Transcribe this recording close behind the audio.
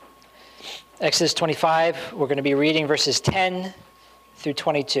Exodus 25, we're going to be reading verses 10 through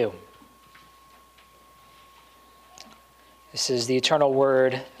 22. This is the eternal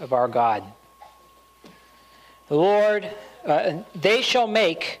word of our God. The Lord, they shall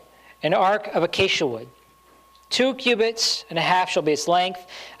make an ark of acacia wood. 2 cubits and a half shall be its length,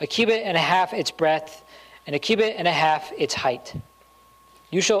 a cubit and a half its breadth, and a cubit and a half its height.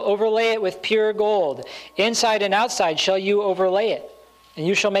 You shall overlay it with pure gold. Inside and outside shall you overlay it. And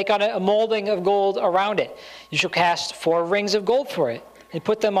you shall make on it a molding of gold around it. You shall cast 4 rings of gold for it, and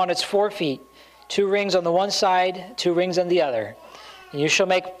put them on its 4 feet, 2 rings on the one side, 2 rings on the other. And you shall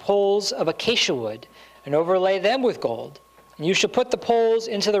make poles of acacia wood, and overlay them with gold. And you shall put the poles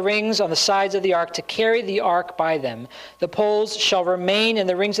into the rings on the sides of the ark to carry the ark by them. The poles shall remain in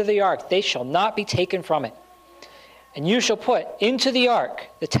the rings of the ark. They shall not be taken from it. And you shall put into the ark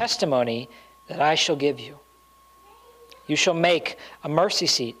the testimony that I shall give you. You shall make a mercy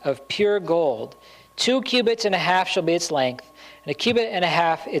seat of pure gold. 2 cubits and a half shall be its length, and a cubit and a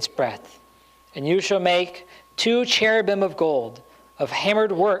half its breadth. And you shall make 2 cherubim of gold. Of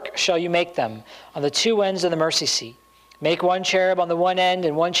hammered work shall you make them on the 2 ends of the mercy seat. Make 1 cherub on the one end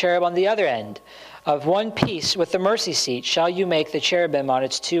and 1 cherub on the other end. Of one piece with the mercy seat shall you make the cherubim on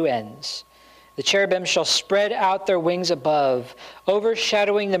its 2 ends. The cherubim shall spread out their wings above,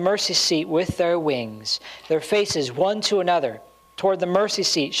 overshadowing the mercy seat with their wings, their faces one to another. Toward the mercy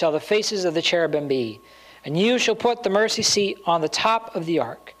seat shall the faces of the cherubim be. And you shall put the mercy seat on the top of the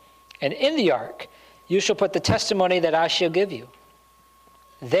ark. And in the ark you shall put the testimony that I shall give you.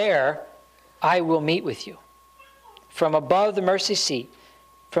 There I will meet with you. From above the mercy seat,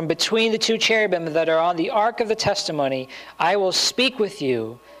 from between the 2 cherubim that are on the ark of the testimony, I will speak with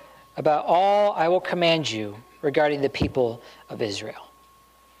you about all I will command you regarding the people of Israel.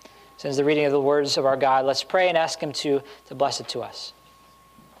 Since the reading of the words of our God, let's pray and ask him to bless it to us.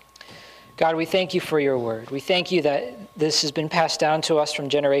 God, we thank you for your word. We thank you that this has been passed down to us from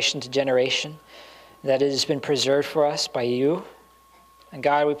generation to generation, that it has been preserved for us by you. And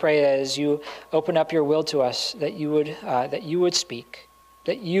God, we pray that as you open up your will to us, that you would speak,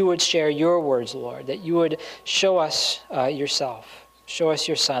 that you would share your words, Lord, that you would show us yourself. Show us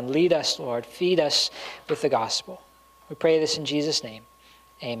your Son. Lead us, Lord. Feed us with the gospel. We pray this in Jesus' name.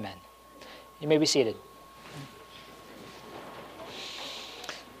 Amen. You may be seated.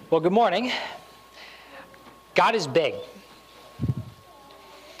 Well, good morning. God is big.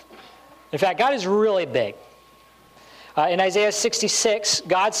 In fact, God is really big. In Isaiah 66,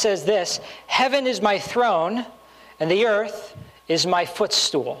 God says this, "Heaven is my throne, and the earth is my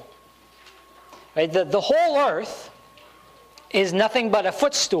footstool." Right? The whole earth is nothing but a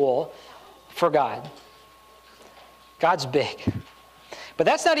footstool for God. God's big. But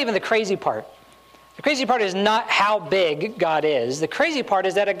that's not even the crazy part. The crazy part is not how big God is. The crazy part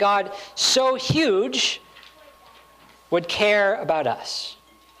is that a God so huge would care about us.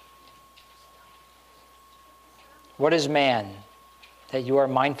 What is man that you are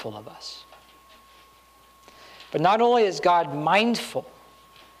mindful of us? But not only is God mindful,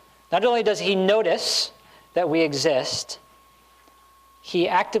 not only does he notice that we exist, he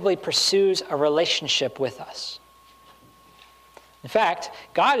actively pursues a relationship with us. In fact,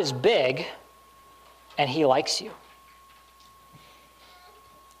 God is big, and he likes you.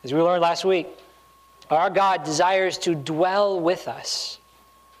 As we learned last week, our God desires to dwell with us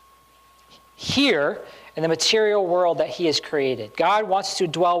here in the material world that he has created. God wants to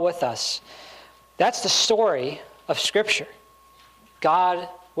dwell with us. That's the story of Scripture. God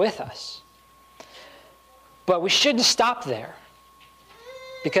with us. But we shouldn't stop there,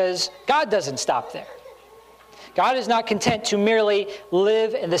 because God doesn't stop there. God is not content to merely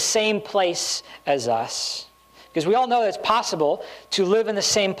live in the same place as us. Because we all know that it's possible to live in the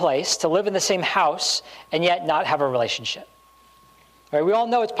same place, to live in the same house, and yet not have a relationship. Right? We all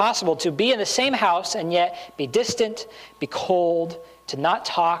know it's possible to be in the same house and yet be distant, be cold, to not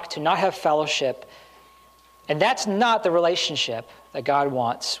talk, to not have fellowship. And that's not the relationship that God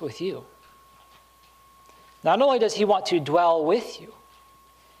wants with you. Not only does he want to dwell with you,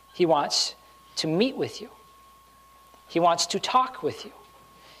 he wants to meet with you. He wants to talk with you.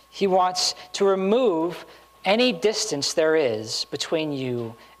 He wants to remove any distance there is between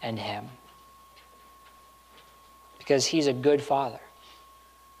you and him. Because he's a good father.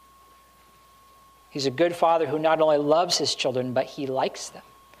 He's a good father who not only loves his children, but he likes them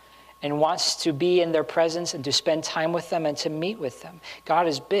and wants to be in their presence and to spend time with them and to meet with them. God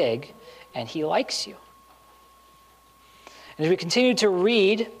is big, and he likes you. And as we continue to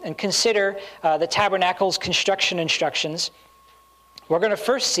read and consider the tabernacle's construction instructions, we're going to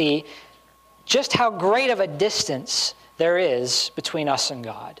first see just how great of a distance there is between us and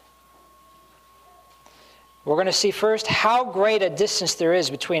God. we're going to see first how great a distance there is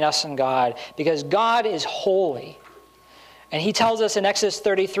between us and God, because God is holy. And he tells us in Exodus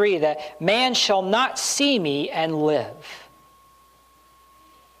 33 that man shall not see me and live.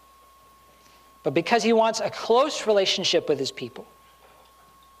 But because he wants a close relationship with his people,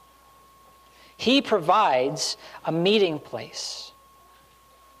 he provides a meeting place.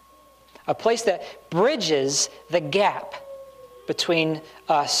 A place that bridges the gap between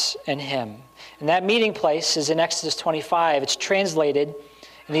us and him. And that meeting place is in Exodus 25. It's translated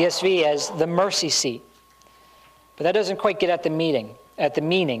in the ESV as the mercy seat. But that doesn't quite get at the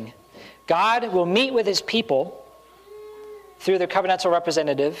meaning. God will meet with his people through their covenantal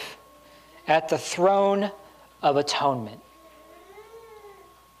representative at the throne of atonement.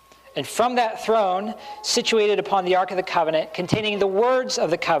 And from that throne, situated upon the Ark of the Covenant, containing the words of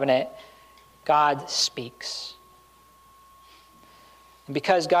the covenant, God speaks. And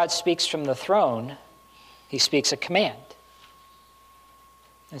because God speaks from the throne, he speaks a command.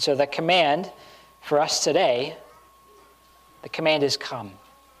 And so that command for us today, the command is come.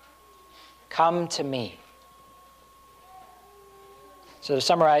 Come to me. So to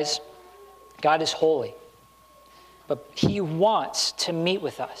summarize, God is holy, but he wants to meet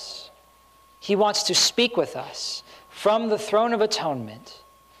with us. He wants to speak with us from the throne of atonement,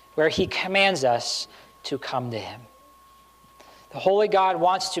 where he commands us to come to him. The holy God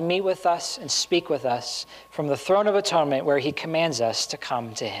wants to meet with us and speak with us from the throne of atonement, where he commands us to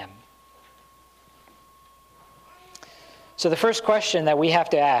come to him. So the first question that we have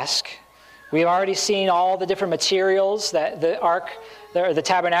to ask, we've already seen all the different materials that the ark, the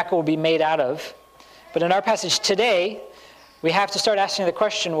tabernacle will be made out of. But in our passage today, we have to start asking the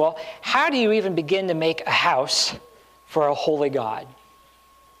question, well, how do you even begin to make a house for a holy God?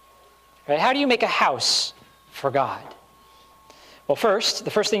 Right? How do you make a house for God? Well,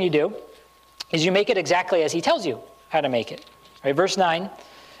 the first thing you do is you make it exactly as he tells you how to make it. Right? Verse 9,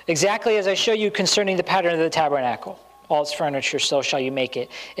 exactly as I show you concerning the pattern of the tabernacle, all its furniture, so shall you make it.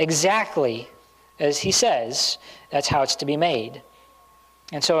 Exactly as he says, that's how it's to be made.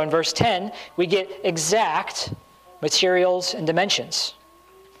 And so in verse 10, we get exact materials and dimensions.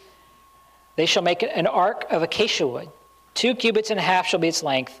 They shall make an ark of acacia wood. 2 cubits and a half shall be its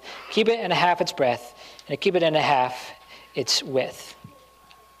length, cubit and a half its breadth, and a cubit and a half its width.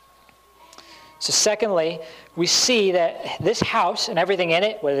 So secondly, we see that this house and everything in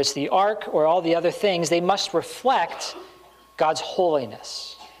it, whether it's the ark or all the other things, they must reflect God's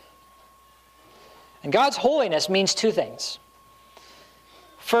holiness. And God's holiness means two things.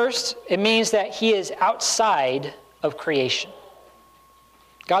 First, it means that he is outside of creation.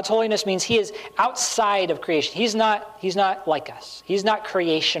 God's holiness means he is outside of creation. He's not like us. He's not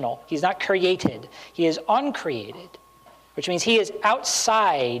creational. He's not created. He is uncreated, which means he is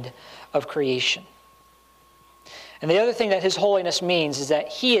outside of creation. And the other thing that his holiness means is that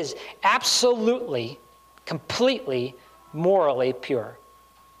he is absolutely, completely, morally pure.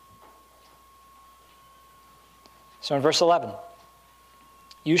 So in verse 11,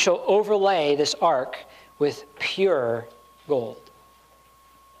 you shall overlay this ark with pure gold.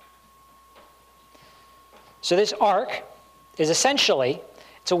 So this ark is essentially,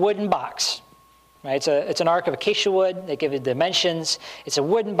 it's a wooden box. Right? It's an ark of acacia wood. They give it dimensions. It's a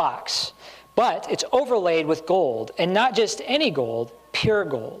wooden box. But it's overlaid with gold. And not just any gold, pure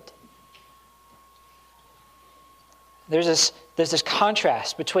gold. There's this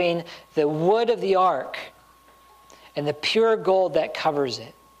contrast between the wood of the ark and the pure gold that covers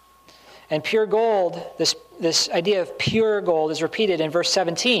it. And pure gold, this idea of pure gold is repeated in verse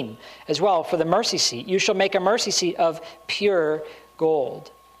 17 as well for the mercy seat. You shall make a mercy seat of pure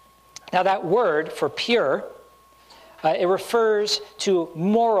gold. Now that word for pure, it refers to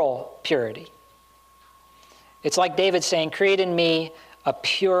moral purity. It's like David saying, create in me a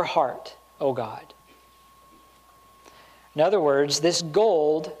pure heart, O God. In other words, this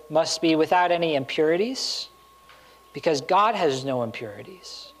gold must be without any impurities, because God has no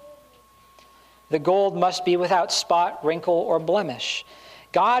impurities. The gold must be without spot, wrinkle, or blemish.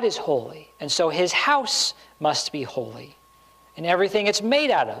 God is holy, and so his house must be holy. And everything it's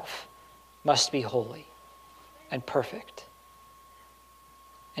made out of must be holy and perfect.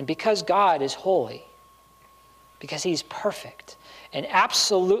 And because God is holy, because he's perfect and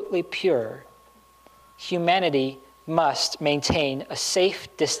absolutely pure, humanity must maintain a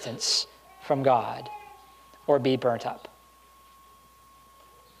safe distance from God or be burnt up.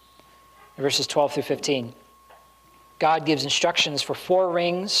 In verses 12 through 15, God gives instructions for 4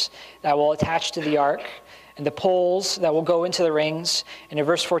 rings that will attach to the ark and the poles that will go into the rings. And in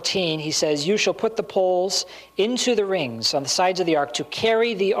verse 14, he says, you shall put the poles into the rings on the sides of the ark to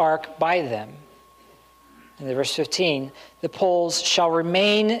carry the ark by them. In the verse 15, the poles shall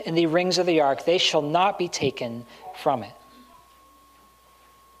remain in the rings of the ark. They shall not be taken from it.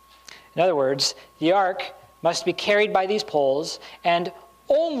 In other words, the ark must be carried by these poles and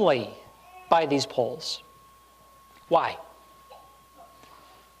only by these poles. Why?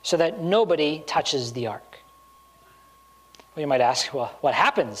 So that nobody touches the ark. Well, you might ask, well, what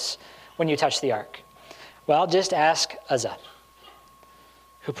happens when you touch the ark? Well, just ask Uzzah,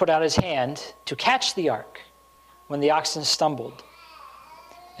 who put out his hand to catch the ark when the oxen stumbled,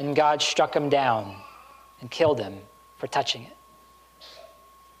 and God struck him down and killed him for touching it.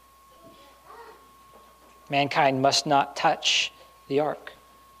 Mankind must not touch the ark.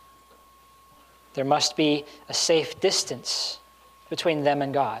 There must be a safe distance between them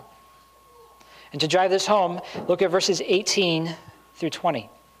and God. And to drive this home, look at verses 18 through 20.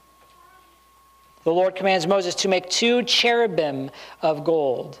 The Lord commands Moses to make 2 cherubim of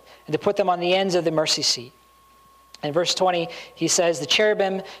gold and to put them on the ends of the mercy seat. In verse 20, he says, the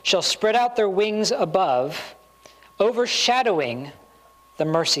cherubim shall spread out their wings above, overshadowing the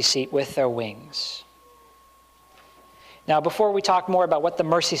mercy seat with their wings. Now, before we talk more about what the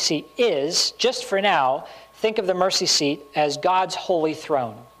mercy seat is, just for now, think of the mercy seat as God's holy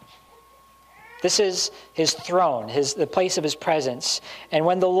throne. This is his throne, the place of his presence. And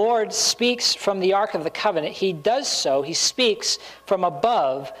when the Lord speaks from the Ark of the Covenant, he does so. He speaks from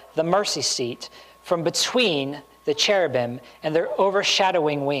above the mercy seat, from between the cherubim and their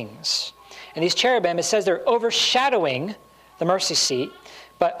overshadowing wings. And these cherubim, it says they're overshadowing the mercy seat,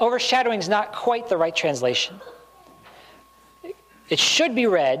 but overshadowing is not quite the right translation. It should be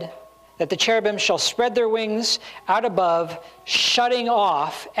read that the cherubim shall spread their wings out above, shutting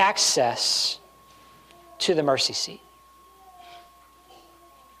off access to the mercy seat.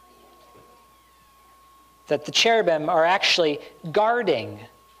 That the cherubim are actually guarding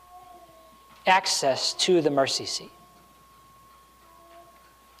access to the mercy seat.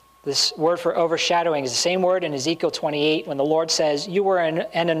 This word for overshadowing is the same word in Ezekiel 28 when the Lord says, you were an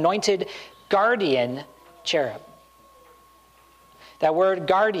anointed guardian cherub. That word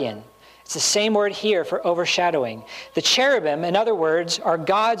guardian, it's the same word here for overshadowing. The cherubim, in other words, are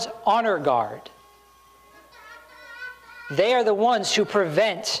God's honor guard. They are the ones who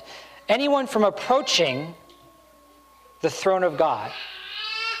prevent anyone from approaching the throne of God.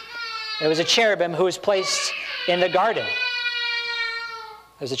 It was a cherubim who was placed in the garden.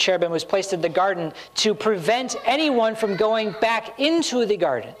 There was a cherubim who was placed in the garden to prevent anyone from going back into the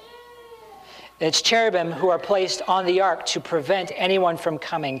garden. It's cherubim who are placed on the ark to prevent anyone from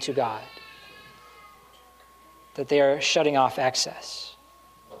coming to God. That they are shutting off access.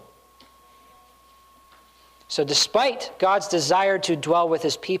 So despite God's desire to dwell with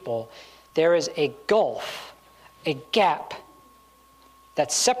his people, there is a gulf, a gap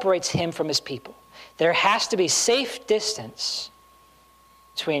that separates him from his people. There has to be safe distance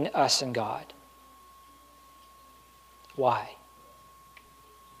between us and God. Why?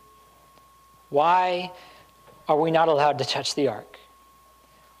 Why are we not allowed to touch the ark?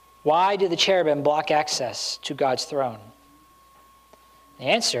 Why do the cherubim block access to God's throne? The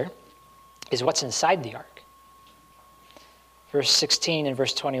answer is what's inside the ark. Verse 16 and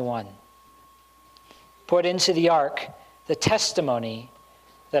verse 21. Put into the ark the testimony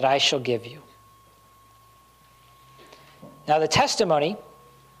that I shall give you. Now the testimony,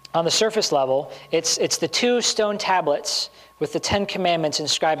 on the surface level, it's the 2 stone tablets with the 10 commandments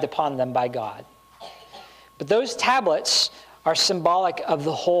inscribed upon them by God. But those tablets are symbolic of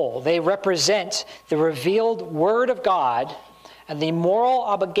the whole. They represent the revealed word of God and the moral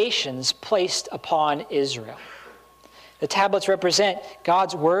obligations placed upon Israel. The tablets represent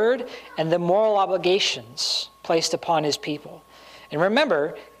God's word and the moral obligations placed upon his people. And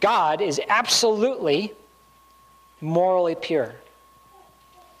remember, God is absolutely morally pure,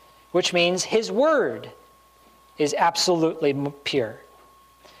 which means his word is absolutely pure.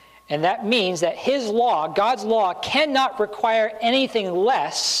 And that means that his law, God's law, cannot require anything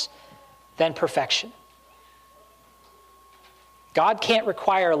less than perfection. God can't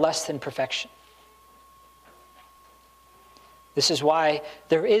require less than perfection. This is why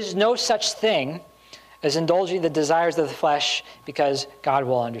there is no such thing as indulging the desires of the flesh, because God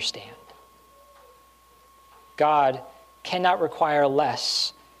will understand. God cannot require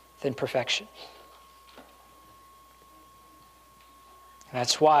less than perfection. And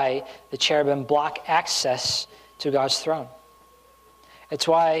that's why the cherubim block access to God's throne. It's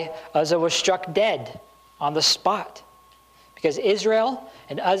why Uzzah was struck dead on the spot. Because Israel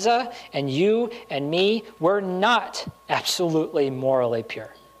and Uzzah and you and me were not absolutely morally pure.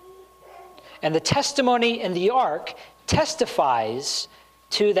 And the testimony in the ark testifies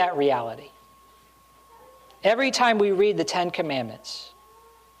to that reality. Every time we read the Ten Commandments,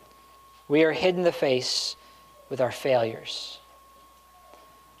 we are hit in the face with our failures.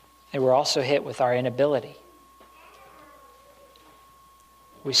 And we're also hit with our inability.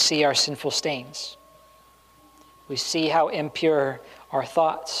 We see our sinful stains. We see how impure our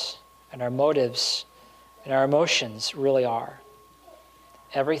thoughts and our motives and our emotions really are.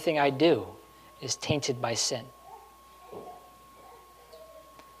 Everything I do is tainted by sin.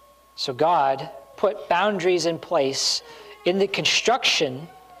 So God put boundaries in place in the construction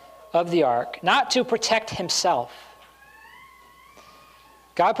of the ark, not to protect himself.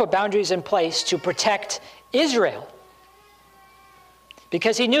 God put boundaries in place to protect Israel,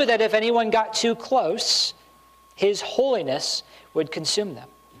 because he knew that if anyone got too close, his holiness would consume them.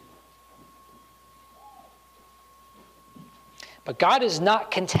 But God is not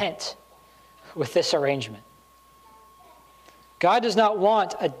content with this arrangement. God does not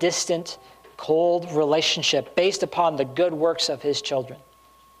want a distant, cold relationship based upon the good works of his children.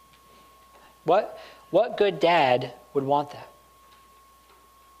 What good dad would want that?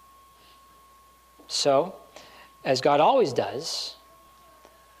 So, as God always does,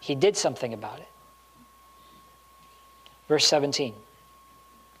 he did something about it. Verse 17,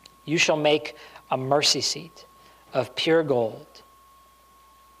 you shall make a mercy seat of pure gold.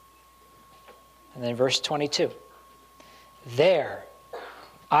 And then verse 22, there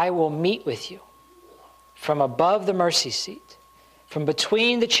I will meet with you from above the mercy seat, from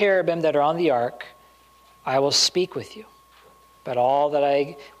between the cherubim that are on the ark, I will speak with you about all that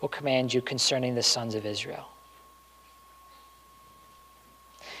I will command you concerning the sons of Israel.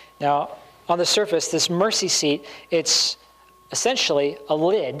 Now, on the surface, this mercy seat, it's essentially a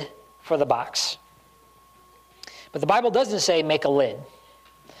lid for the box. But the Bible doesn't say make a lid.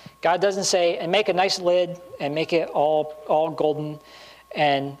 God doesn't say, and make a nice lid and make it all golden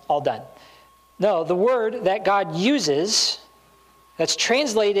and all done. No, the word that God uses, that's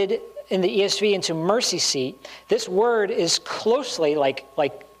translated in the ESV into mercy seat, this word is closely, like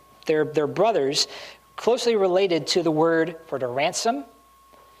their brothers, closely related to the word for to ransom,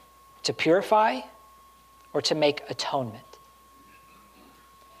 to purify, or to make atonement.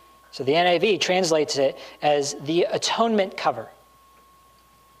 So the NIV translates it as the atonement cover.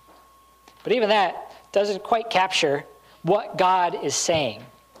 But even that doesn't quite capture what God is saying.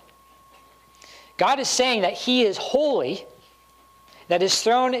 God is saying that he is holy, that his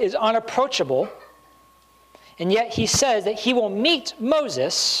throne is unapproachable, and yet he says that he will meet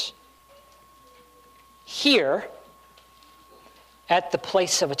Moses here at the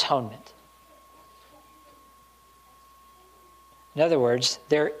place of atonement. In other words,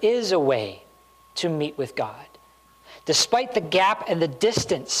 there is a way to meet with God. Despite the gap and the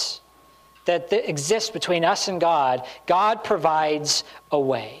distance that exists between us and God, God provides a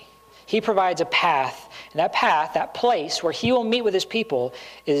way. He provides a path, and that path, that place where he will meet with his people,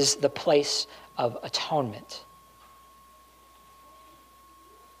 is the place of atonement,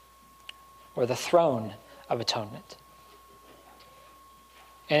 or the throne of atonement.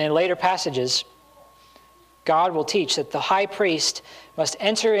 And in later passages, God will teach that the high priest must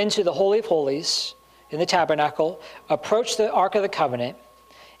enter into the Holy of Holies in the tabernacle, approach the Ark of the Covenant,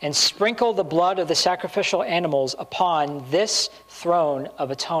 and sprinkle the blood of the sacrificial animals upon this throne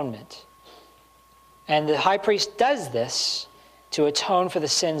of atonement. And the high priest does this to atone for the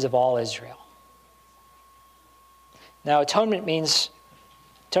sins of all Israel. Now, atonement means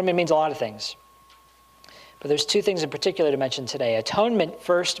a lot of things. But there's two things in particular to mention today. Atonement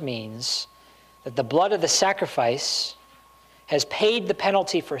first means that the blood of the sacrifice has paid the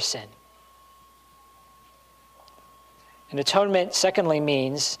penalty for sin. And atonement, secondly,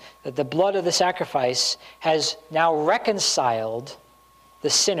 means that the blood of the sacrifice has now reconciled the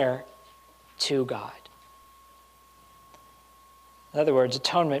sinner to God. In other words,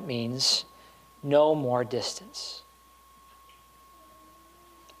 atonement means no more distance.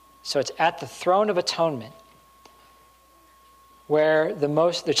 So it's at the throne of atonement,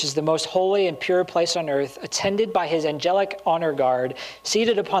 which is the most holy and pure place on earth, attended by his angelic honor guard,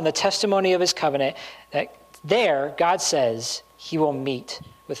 seated upon the testimony of his covenant, that there, God says, he will meet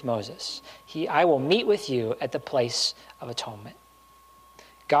with Moses. I will meet with you at the place of atonement.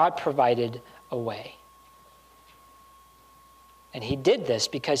 God provided a way. And he did this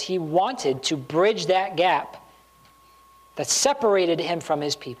because he wanted to bridge that gap that separated him from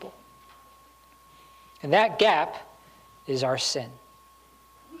his people. And that gap is our sin.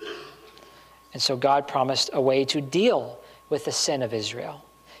 And so God promised a way to deal with the sin of Israel.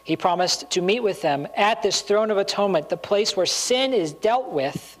 He promised to meet with them at this throne of atonement, the place where sin is dealt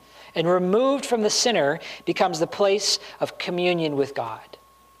with and removed from the sinner becomes the place of communion with God.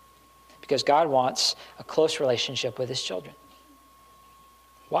 Because God wants a close relationship with his children.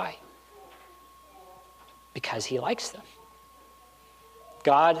 Why? Because he likes them.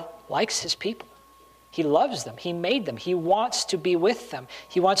 God likes his people. He loves them. He made them. He wants to be with them.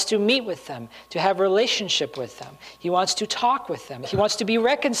 He wants to meet with them, to have a relationship with them. He wants to talk with them. He wants to be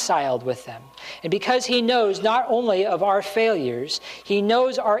reconciled with them. And because he knows not only of our failures, he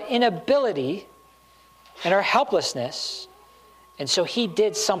knows our inability and our helplessness, and so he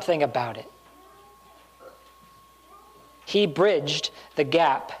did something about it. He bridged the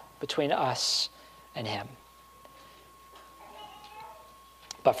gap between us and him.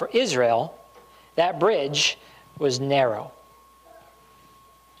 But for Israel, that bridge was narrow.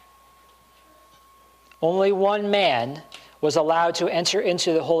 Only one man was allowed to enter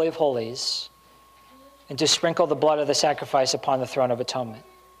into the Holy of Holies and to sprinkle the blood of the sacrifice upon the throne of atonement,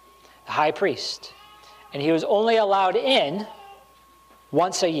 the high priest. And he was only allowed in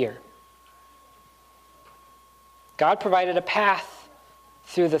once a year. God provided a path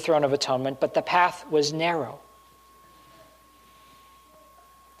through the throne of atonement, but the path was narrow.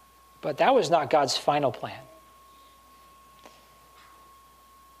 But that was not God's final plan.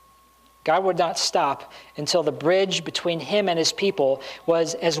 God would not stop until the bridge between him and his people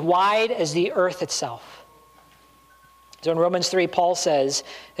was as wide as the earth itself. So in Romans 3, Paul says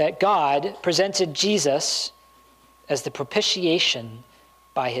that God presented Jesus as the propitiation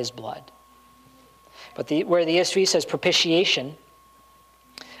by his blood. But where the ESV says propitiation,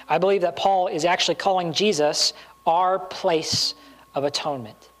 I believe that Paul is actually calling Jesus our place of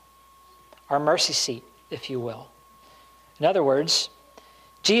atonement. Our mercy seat, if you will. In other words,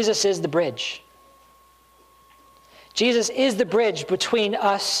 Jesus is the bridge. Jesus is the bridge between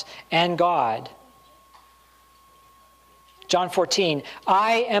us and God. John 14,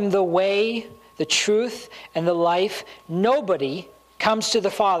 I am the way, the truth, and the life. Nobody comes to the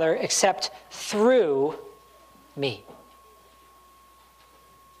Father except through me.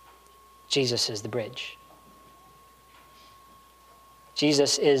 Jesus is the bridge.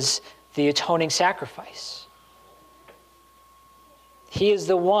 Jesus is the atoning sacrifice. He is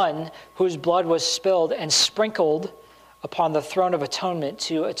the one whose blood was spilled and sprinkled upon the throne of atonement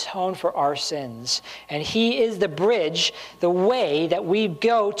to atone for our sins. And he is the bridge, the way that we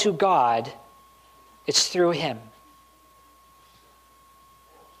go to God. It's through him.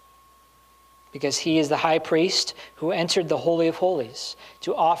 Because he is the high priest who entered the Holy of Holies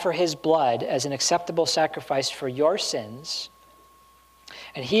to offer his blood as an acceptable sacrifice for your sins.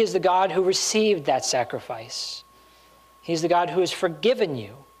 And he is the God who received that sacrifice. He's the God who has forgiven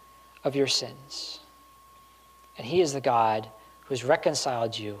you of your sins. And he is the God who has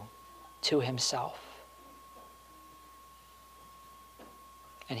reconciled you to himself.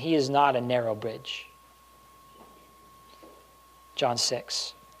 And he is not a narrow bridge. John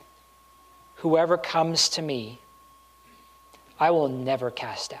 6. Whoever comes to me, I will never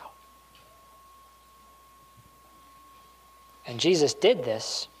cast out. And Jesus did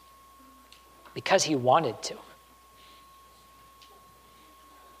this because he wanted to.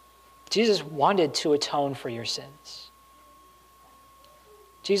 Jesus wanted to atone for your sins.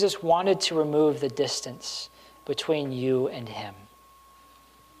 Jesus wanted to remove the distance between you and him.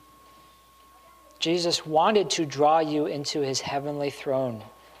 Jesus wanted to draw you into his heavenly throne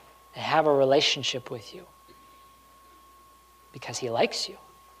and have a relationship with you because he likes you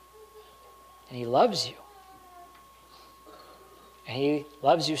and he loves you. And he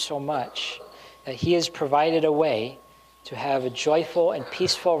loves you so much that he has provided a way to have a joyful and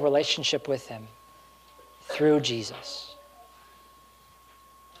peaceful relationship with him through Jesus.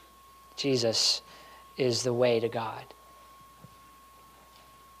 Jesus is the way to God.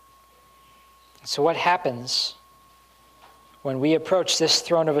 So what happens when we approach this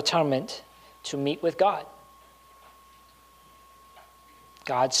throne of atonement to meet with God?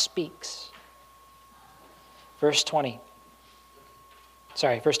 God speaks. Verse 22.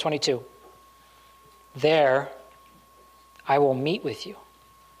 There I will meet with you.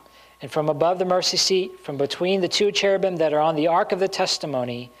 And from above the mercy seat, from between the two cherubim that are on the ark of the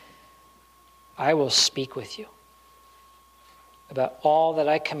testimony, I will speak with you about all that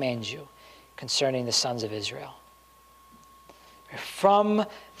I command you concerning the sons of Israel. From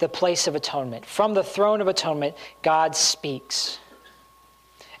the place of atonement, from the throne of atonement, God speaks.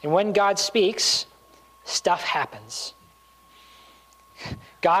 And when God speaks, stuff happens.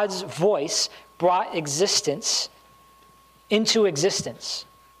 God's voice brought existence into existence.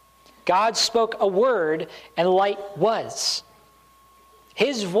 God spoke a word and light was.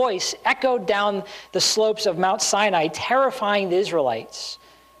 His voice echoed down the slopes of Mount Sinai, terrifying the Israelites.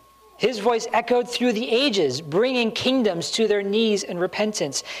 His voice echoed through the ages, bringing kingdoms to their knees in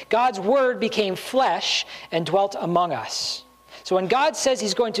repentance. God's word became flesh and dwelt among us. So when God says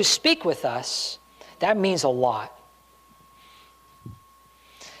he's going to speak with us, that means a lot.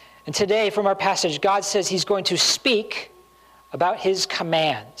 And today, from our passage, God says he's going to speak about his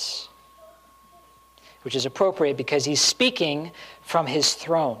commands, which is appropriate because he's speaking from his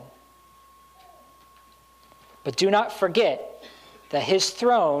throne. But do not forget that his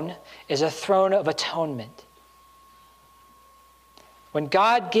throne is a throne of atonement. When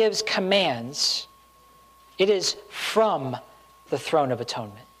God gives commands, it is from the throne of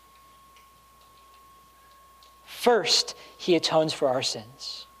atonement. First, he atones for our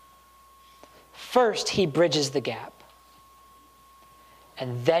sins. First, he bridges the gap.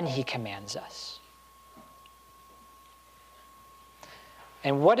 And then he commands us.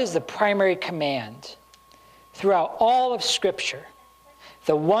 And what is the primary command throughout all of Scripture?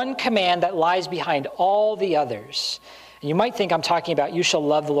 The one command that lies behind all the others. And you might think I'm talking about you shall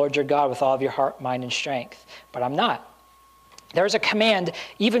love the Lord your God with all of your heart, mind, and strength. But I'm not. There's a command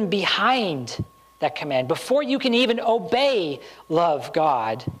even behind that command. Before you can even obey love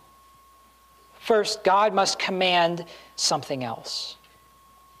God, first God must command something else.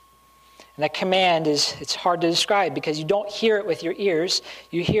 And that command it's hard to describe because you don't hear it with your ears,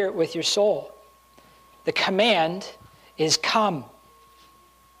 you hear it with your soul. The command is come.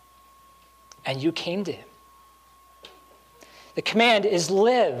 And you came to him. The command is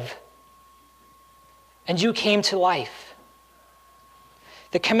live. And you came to life.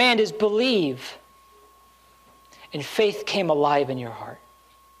 The command is believe. And faith came alive in your heart.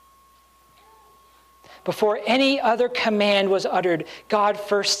 Before any other command was uttered, God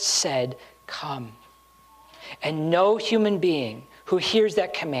first said, come. And no human being who hears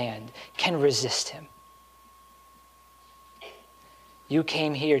that command can resist him. You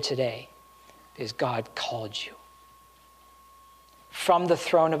came here today because God called you. From the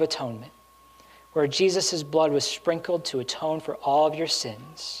throne of atonement, where Jesus' blood was sprinkled to atone for all of your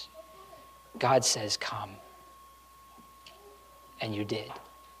sins, God says, come. And you did.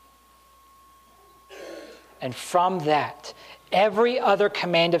 And from that, every other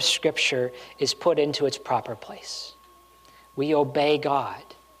command of Scripture is put into its proper place. We obey God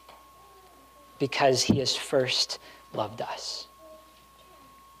because he has first loved us.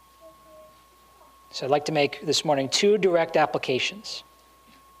 So I'd like to make this morning two direct applications.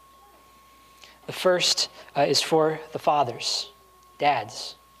 The first is for the fathers,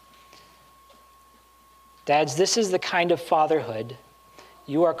 dads. Dads, this is the kind of fatherhood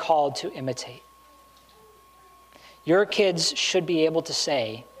you are called to imitate. Your kids should be able to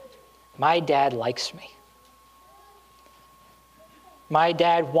say, my dad likes me. My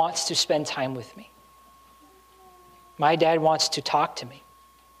dad wants to spend time with me. My dad wants to talk to me.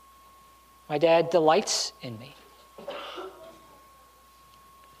 My dad delights in me.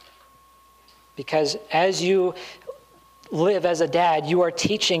 Because as you live as a dad, you are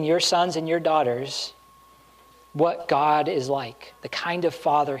teaching your sons and your daughters what God is like, the kind of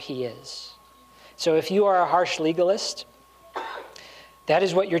father he is. So if you are a harsh legalist, that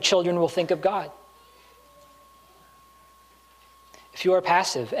is what your children will think of God. If you are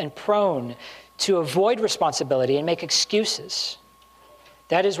passive and prone to avoid responsibility and make excuses,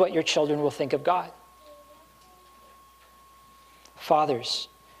 that is what your children will think of God. Fathers,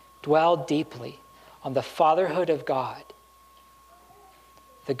 dwell deeply on the fatherhood of God.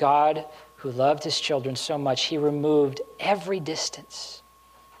 The God who loved his children so much, he removed every distance,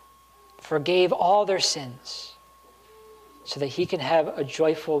 forgave all their sins, so that he can have a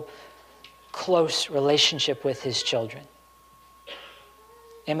joyful, close relationship with his children.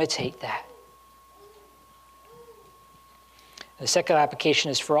 Imitate that. The second application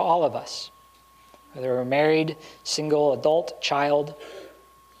is for all of us, whether we're married, single, adult, child.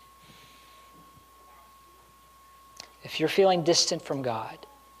 If you're feeling distant from God,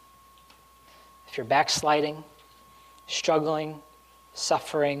 if you're backsliding, struggling,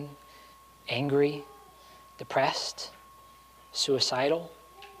 suffering, angry, depressed, suicidal,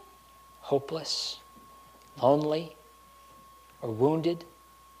 hopeless, lonely, or wounded,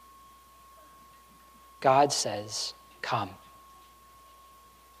 God says, come.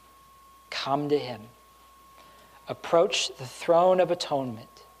 Come to him. Approach the throne of atonement,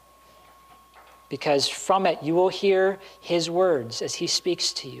 because from it you will hear his words as he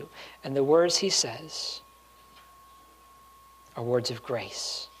speaks to you. And the words he says are words of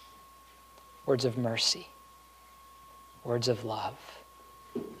grace, words of mercy, words of love.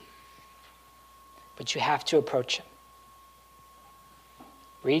 But you have to approach him.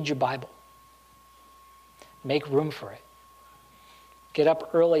 Read your Bible. Make room for it. Get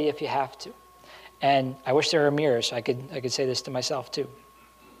up early if you have to. And I wish there were mirrors. I could say this to myself too.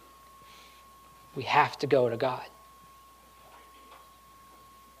 We have to go to God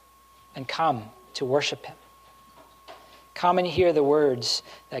and come to worship him. Come and hear the words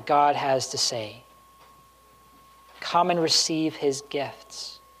that God has to say. Come and receive his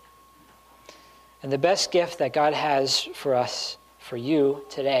gifts. And the best gift that God has for us, for you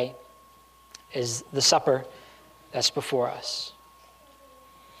today, is the supper that's before us.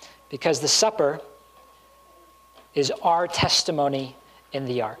 Because the supper is our testimony in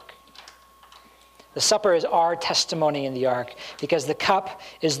the ark. The supper is our testimony in the ark because the cup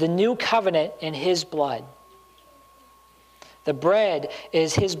is the new covenant in his blood. The bread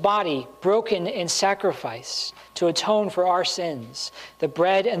is his body broken in sacrifice to atone for our sins. The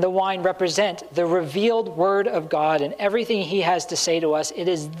bread and the wine represent the revealed word of God and everything he has to say to us. It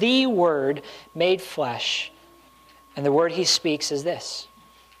is the word made flesh. And the word he speaks is this: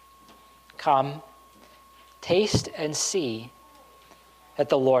 come, taste and see that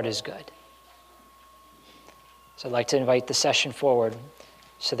the Lord is good. So I'd like to invite the session forward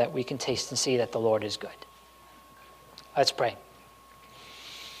so that we can taste and see that the Lord is good. Let's pray.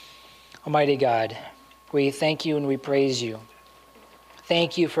 Almighty God, we thank you and we praise you.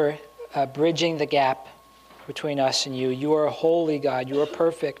 Thank you for bridging the gap between us and you. You are a holy God. You are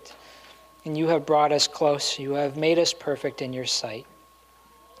perfect. And you have brought us close. You have made us perfect in your sight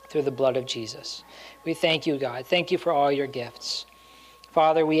through the blood of Jesus. We thank you, God. Thank you for all your gifts.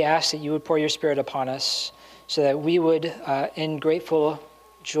 Father, we ask that you would pour your Spirit upon us so that we would, in grateful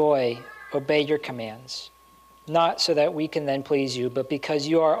joy, obey your commands. Not so that we can then please you, but because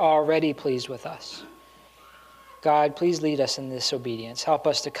you are already pleased with us. God, please lead us in this obedience. Help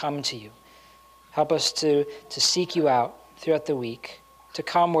us to come to you. Help us to seek you out throughout the week, to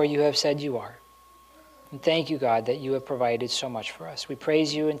come where you have said you are. And thank you, God, that you have provided so much for us. We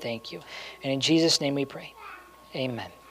praise you and thank you. And in Jesus' name we pray. Amen.